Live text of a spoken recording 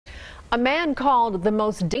A man called the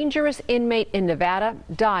most dangerous inmate in Nevada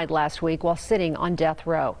died last week while sitting on death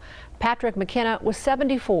row. Patrick McKenna was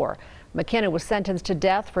 74. McKenna was sentenced to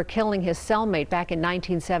death for killing his cellmate back in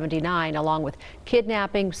 1979, along with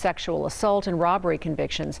kidnapping, sexual assault, and robbery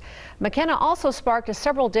convictions. McKenna also sparked a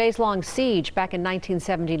several days-long siege back in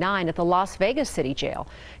 1979 at the Las Vegas City Jail.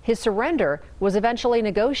 His surrender was eventually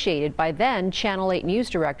negotiated by then Channel 8 News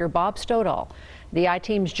Director Bob Stoddall. The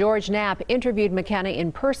I-Team's George Knapp interviewed McKenna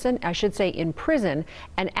in prison,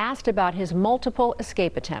 and asked about his multiple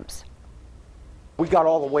escape attempts. We got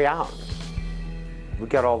all the way out. We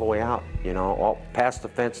got all the way out, you know, all past the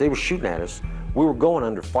fence. They were shooting at us. We were going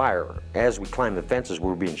under fire. As we climbed the fences, we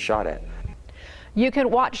were being shot at. You can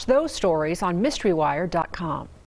watch those stories on MysteryWire.com.